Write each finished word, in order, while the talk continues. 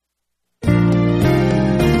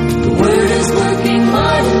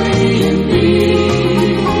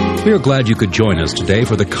We are glad you could join us today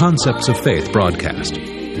for the Concepts of Faith broadcast.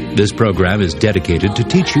 This program is dedicated to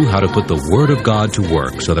teach you how to put the Word of God to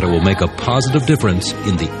work so that it will make a positive difference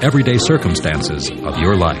in the everyday circumstances of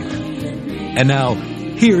your life. And now,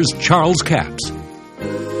 here's Charles Capps.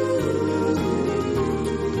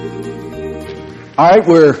 All right,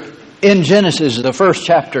 we're in Genesis, the first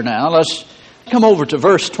chapter now. Let's come over to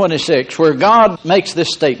verse 26, where God makes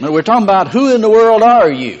this statement. We're talking about who in the world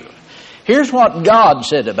are you? Here's what God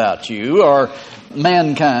said about you, or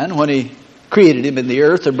mankind, when He created him in the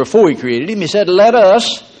earth, or before He created him. He said,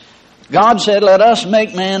 God said, let us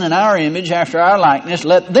make man in our image, after our likeness.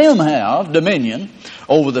 Let them have dominion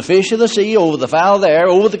over the fish of the sea, over the fowl of the air,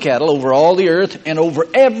 over the cattle, over all the earth, and over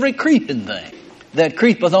every creeping thing that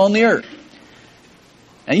creepeth on the earth.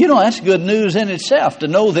 And you know, that's good news in itself, to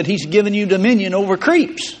know that He's given you dominion over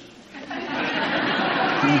creeps.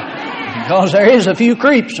 Because there is a few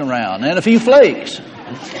creeps around, and a few flakes.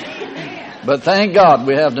 But thank God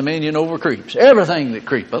we have dominion over creeps. Everything that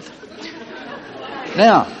creepeth.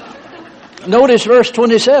 Now, notice verse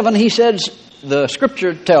 27, he says, the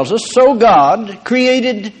Scripture tells us, so God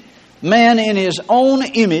created man in His own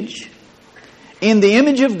image. In the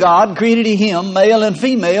image of God created He him, male and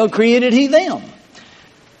female created He them.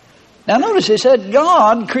 Now notice it said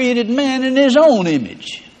God created man in His own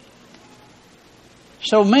image.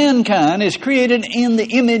 So mankind is created in the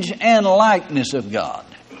image and likeness of God.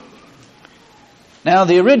 Now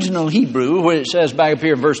the original Hebrew, where it says back up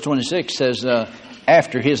here in verse 26, says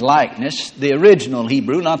after His likeness, the original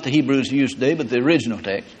Hebrew, not the Hebrews used today, but the original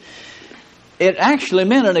text, it actually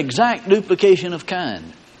meant an exact duplication of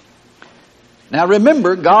kind. Now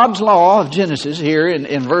remember, God's law of Genesis here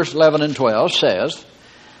in verse 11 and 12 says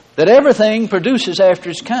that everything produces after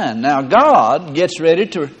its kind. Now God gets ready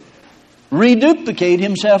to reduplicate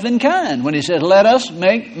Himself in kind when He says, let us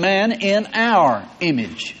make man in our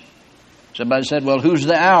image. Somebody said, well, who's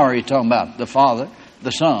the our He's talking about? The Father,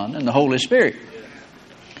 the Son, and the Holy Spirit.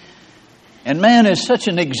 And man is such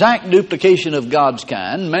an exact duplication of God's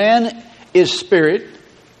kind. Man is spirit,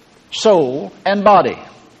 soul, and body.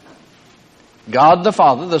 God the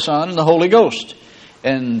Father, the Son, and the Holy Ghost.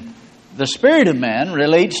 And the spirit of man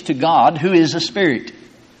relates to God, who is a spirit.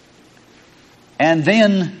 And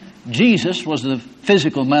then Jesus was the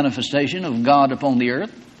physical manifestation of God upon the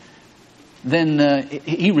earth. Then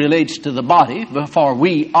He relates to the body, for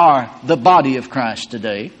we are the body of Christ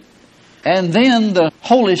today. And then the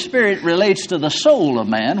Holy Spirit relates to the soul of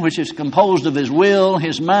man, which is composed of his will,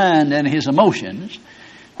 his mind, and his emotions,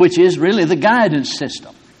 which is really the guidance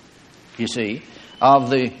system, you see,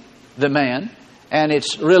 of the man. And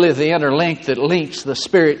it's really the interlink that links the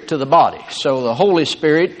Spirit to the body. So the Holy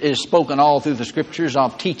Spirit is spoken all through the Scriptures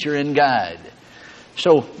of teacher and guide.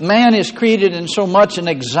 So man is created in so much an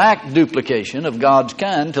exact duplication of God's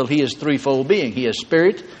kind till he is threefold being. He is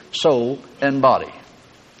spirit, soul, and body.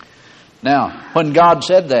 Now, when God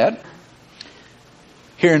said that,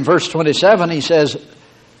 here in verse 27, He says,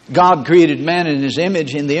 God created man in His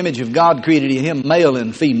image. In the image of God created He him, male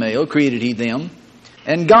and female created He them.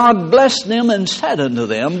 And God blessed them and said unto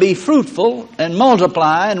them, be fruitful and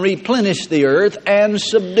multiply and replenish the earth and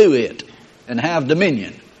subdue it and have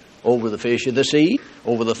dominion over the fish of the sea,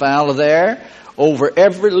 over the fowl of the air, over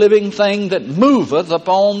every living thing that moveth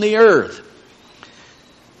upon the earth.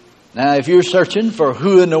 Now, if you're searching for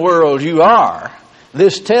who in the world you are,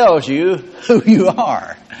 this tells you who you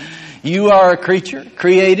are. You are a creature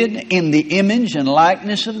created in the image and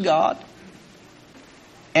likeness of God.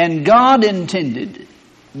 And God intended,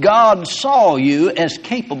 God saw you as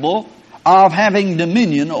capable of having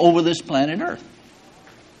dominion over this planet Earth.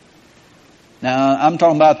 Now, I'm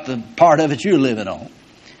talking about the part of it you're living on.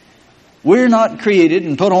 We're not created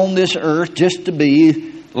and put on this earth just to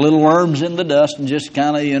be little worms in the dust and just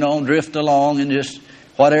kind of, drift along and just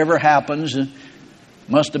whatever happens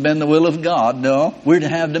must have been the will of God. No, we're to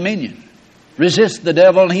have dominion. Resist the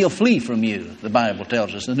devil and he'll flee from you, the Bible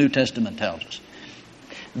tells us, the New Testament tells us.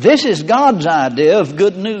 This is God's idea of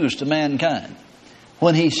good news to mankind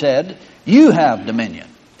when He said, you have dominion.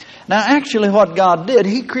 Now, actually what God did,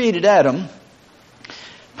 He created Adam,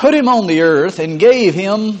 put him on the earth, and gave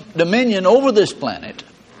him dominion over this planet,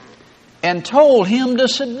 and told him to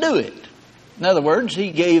subdue it. In other words,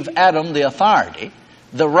 He gave Adam the authority,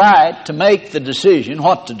 the right to make the decision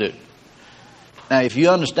what to do. Now, if you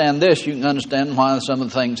understand this, you can understand why some of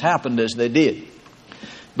the things happened as they did.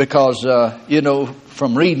 Because,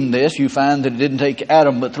 from reading this, you find that it didn't take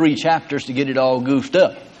Adam but 3 chapters to get it all goofed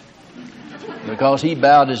up. Because he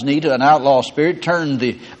bowed his knee to an outlaw spirit, turned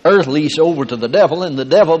the earth lease over to the devil, and the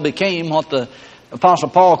devil became what the Apostle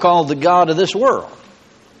Paul called the god of this world.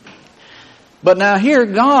 But now here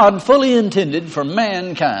God fully intended for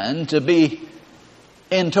mankind to be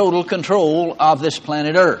in total control of this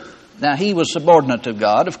planet Earth. Now he was subordinate to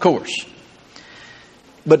God, of course.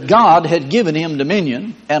 But God had given him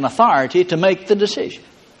dominion and authority to make the decision.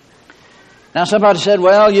 Now somebody said,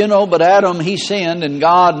 well, but Adam, he sinned and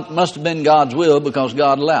God must have been God's will because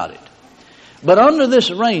God allowed it. But under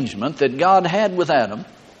this arrangement that God had with Adam,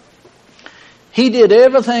 he did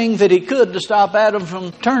everything that he could to stop Adam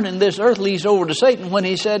from turning this earth lease over to Satan when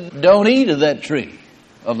he said, don't eat of that tree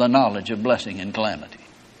of the knowledge of blessing and calamity.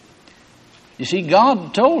 You see,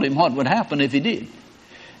 God told him what would happen if he did.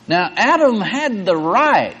 Now, Adam had the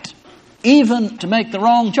right even to make the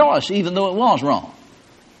wrong choice, even though it was wrong.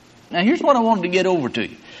 Now, here's what I wanted to get over to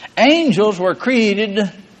you. Angels were created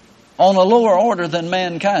on a lower order than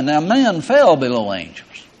mankind. Now, man fell below angels.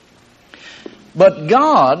 But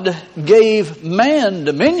God gave man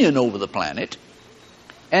dominion over the planet,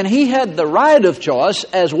 and he had the right of choice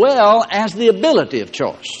as well as the ability of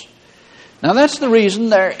choice. Now that's the reason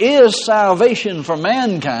there is salvation for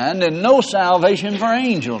mankind and no salvation for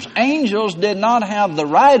angels. Angels did not have the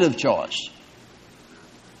right of choice,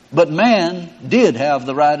 but man did have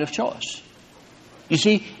the right of choice. You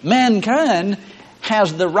see, mankind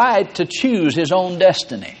has the right to choose his own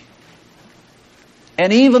destiny.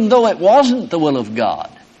 And even though it wasn't the will of God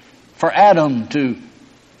for Adam to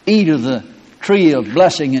eat of the tree of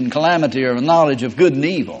blessing and calamity or knowledge of good and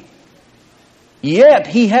evil, yet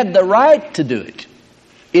he had the right to do it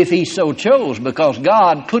if he so chose, because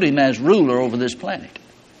God put him as ruler over this planet.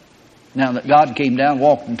 Now that God came down,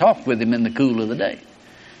 walked and talked with him in the cool of the day.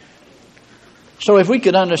 So if we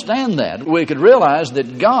could understand that, we could realize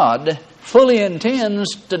that God fully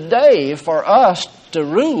intends today for us to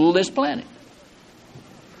rule this planet.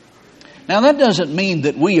 Now that doesn't mean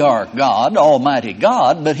that we are God, Almighty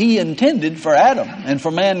God, but he intended for Adam and for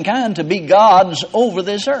mankind to be gods over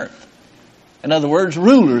this earth. In other words,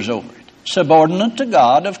 rulers over it. Subordinate to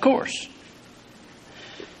God, of course.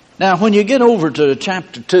 Now, when you get over to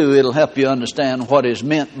chapter 2, it'll help you understand what is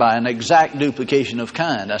meant by an exact duplication of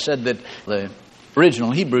kind. I said that the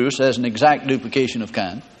original Hebrew says an exact duplication of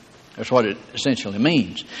kind. That's what it essentially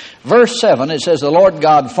means. Verse 7, it says, the Lord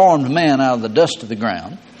God formed man out of the dust of the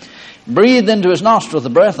ground, breathed into his nostrils the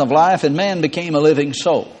breath of life, and man became a living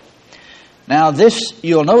soul. Now this,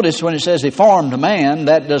 you'll notice when it says he formed man,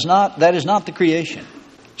 that is not the creation.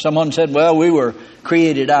 Someone said, well, we were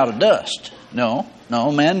created out of dust. No,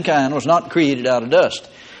 mankind was not created out of dust.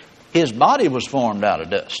 His body was formed out of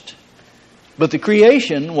dust. But the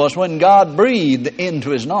creation was when God breathed into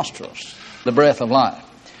his nostrils the breath of life.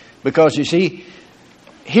 Because you see,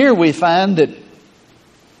 here we find that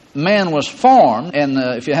man was formed, and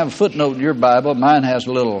if you have a footnote in your Bible, mine has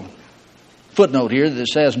a little footnote here that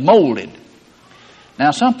says molded.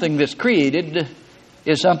 Now, something that's created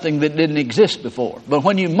is something that didn't exist before. But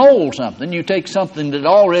when you mold something, you take something that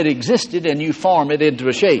already existed and you form it into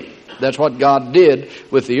a shape. That's what God did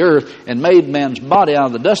with the earth and made man's body out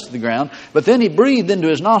of the dust of the ground. But then he breathed into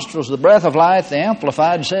his nostrils the breath of life. The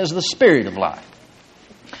Amplified says the spirit of life.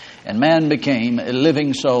 And man became a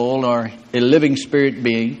living soul, or a living spirit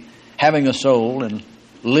being, having a soul and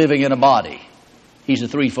living in a body. He's a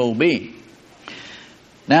threefold being.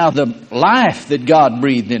 Now, the life that God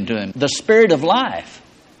breathed into him, the spirit of life,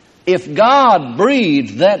 if God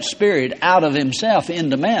breathed that spirit out of himself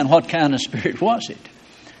into man, what kind of spirit was it?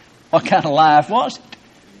 What kind of life was it?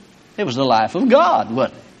 It was the life of God,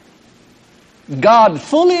 wasn't it? God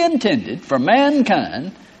fully intended for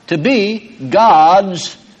mankind to be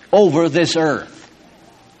gods over this earth.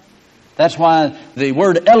 That's why the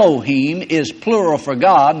word Elohim is plural for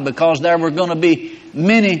God, because there were going to be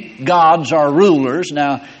many gods or rulers.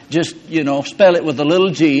 Now, just, spell it with a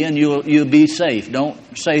little g and you'll be safe. Don't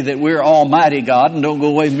say that we're Almighty God, and don't go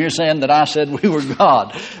away from here saying that I said we were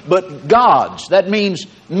God. But gods, that means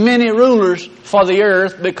many rulers for the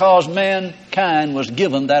earth, because mankind was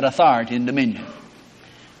given that authority and dominion.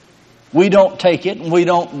 We don't take it and we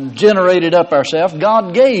don't generate it up ourselves.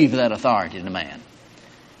 God gave that authority to man.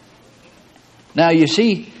 Now you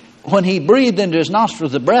see, when he breathed into his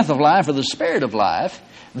nostrils the breath of life, or the spirit of life,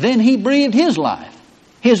 then he breathed his life.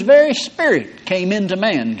 His very spirit came into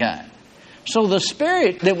mankind. So the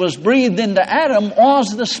spirit that was breathed into Adam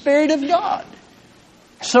was the Spirit of God.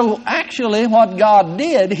 So actually what God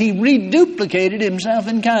did, he reduplicated himself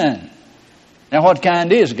in kind. Now what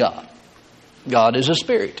kind is God? God is a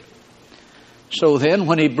spirit. So then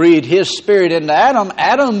when he breathed his spirit into Adam,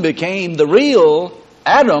 Adam became the real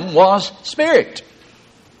Adam was spirit.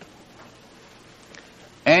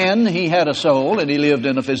 And he had a soul and he lived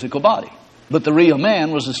in a physical body. But the real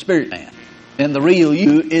man was the spirit man. And the real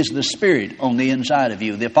you is the Spirit on the inside of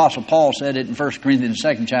you. The Apostle Paul said it in 1 Corinthians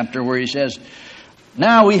 2nd chapter where he says,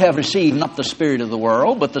 now we have received not the spirit of the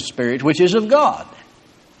world, but the Spirit which is of God.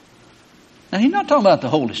 Now he's not talking about the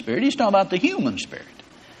Holy Spirit, he's talking about the human spirit.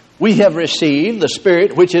 We have received the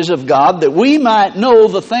Spirit which is of God, that we might know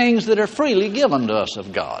the things that are freely given to us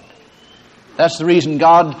of God. That's the reason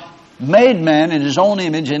God made man in His own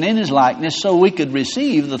image and in His likeness, so we could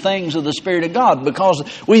receive the things of the Spirit of God, because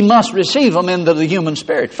we must receive them into the human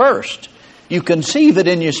spirit first. You conceive it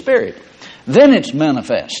in your spirit, then it's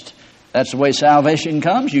manifest. That's the way salvation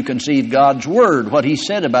comes. You conceive God's Word, what He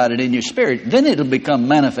said about it in your spirit. Then it'll become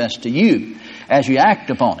manifest to you as you act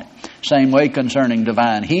upon it. Same way concerning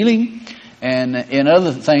divine healing and in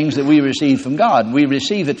other things that we receive from God. We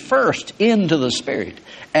receive it first into the Spirit,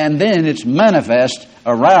 and then it's manifest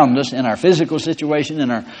around us in our physical situation,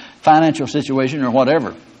 in our financial situation, or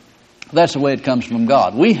whatever. That's the way it comes from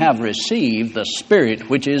God. We have received the Spirit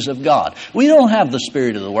which is of God. We don't have the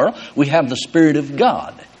spirit of the world. We have the Spirit of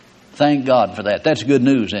God. Thank God for that. That's good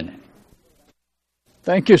news, isn't it?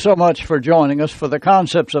 Thank you so much for joining us for the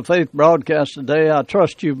Concepts of Faith broadcast today. I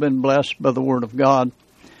trust you've been blessed by the Word of God.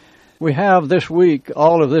 We have this week,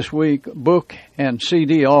 all of this week, book and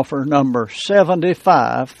CD offer number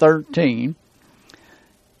 7513.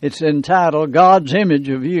 It's entitled God's Image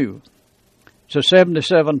of You. It's a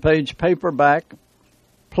 77-page paperback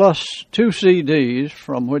plus 2 CDs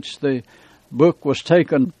from which the book was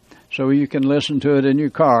taken, so you can listen to it in your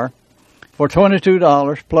car, for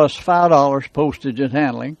 $22 plus $5 postage and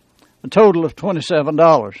handling, a total of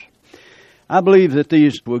 $27. I believe that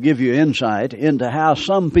these will give you insight into how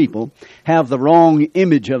some people have the wrong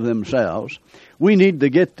image of themselves. We need to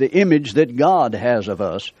get the image that God has of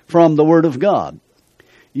us from the Word of God.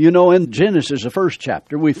 You know, in Genesis, the first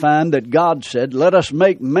chapter, we find that God said, let us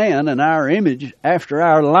make man in our image after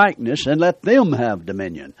our likeness, and let them have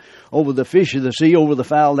dominion over the fish of the sea, over the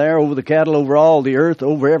fowl there, over the cattle, over all the earth,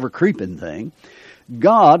 over every creeping thing.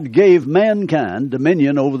 God gave mankind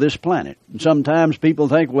dominion over this planet. And sometimes people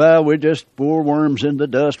think, well, we're just poor worms in the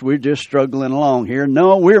dust. We're just struggling along here.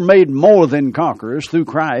 No, we're made more than conquerors through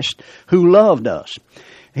Christ who loved us.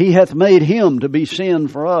 He hath made Him to be sin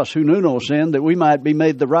for us who knew no sin, that we might be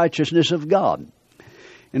made the righteousness of God.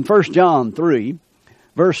 In 1 John 3,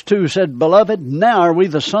 verse 2 said, Beloved, now are we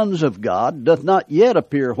the sons of God, doth not yet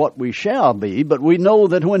appear what we shall be, but we know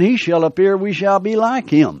that when He shall appear, we shall be like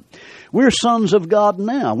Him. We're sons of God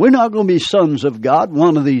now. We're not going to be sons of God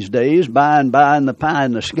one of these days, by and by in the pie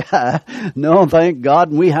in the sky. No, thank God,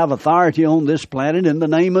 and we have authority on this planet in the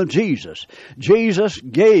name of Jesus. Jesus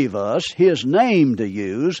gave us His name to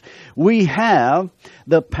use. We have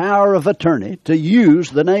the power of attorney to use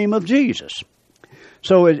the name of Jesus.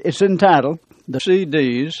 So it's entitled, the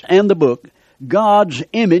CDs and the book, God's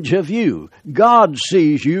Image of You. God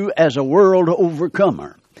sees you as a world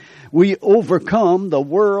overcomer. We overcome the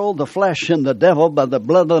world, the flesh, and the devil by the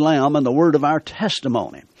blood of the Lamb and the word of our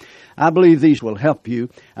testimony. I believe these will help you.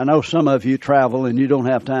 I know some of you travel and you don't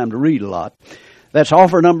have time to read a lot. That's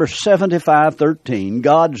offer number 7513,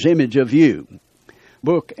 God's Image of You.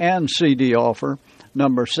 Book and CD offer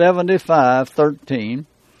number 7513.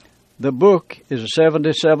 The book is a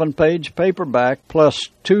 77-page paperback plus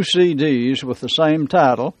 2 CDs with the same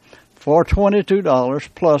title for $22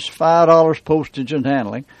 plus $5 postage and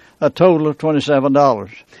handling, a total of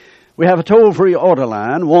 $27. We have a toll-free order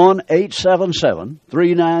line,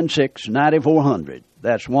 1-877-396-9400.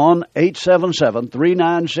 That's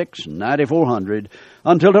 1-877-396-9400.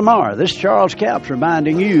 Until tomorrow, this is Charles Capps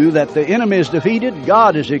reminding you that the enemy is defeated,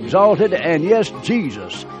 God is exalted, and yes,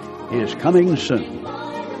 Jesus is coming soon.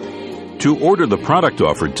 To order the product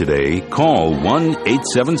offered today, call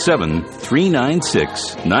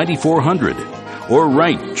 1-877-396-9400 or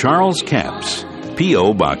write Charles Capps,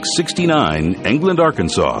 P.O. Box 69, England,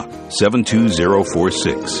 Arkansas,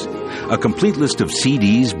 72046. A complete list of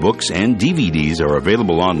CDs, books, and DVDs are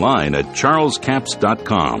available online at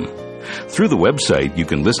charlescapps.com. Through the website, you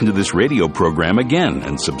can listen to this radio program again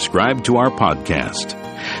and subscribe to our podcast.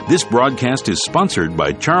 This broadcast is sponsored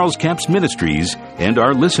by Charles Capps Ministries and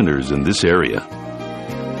our listeners in this area.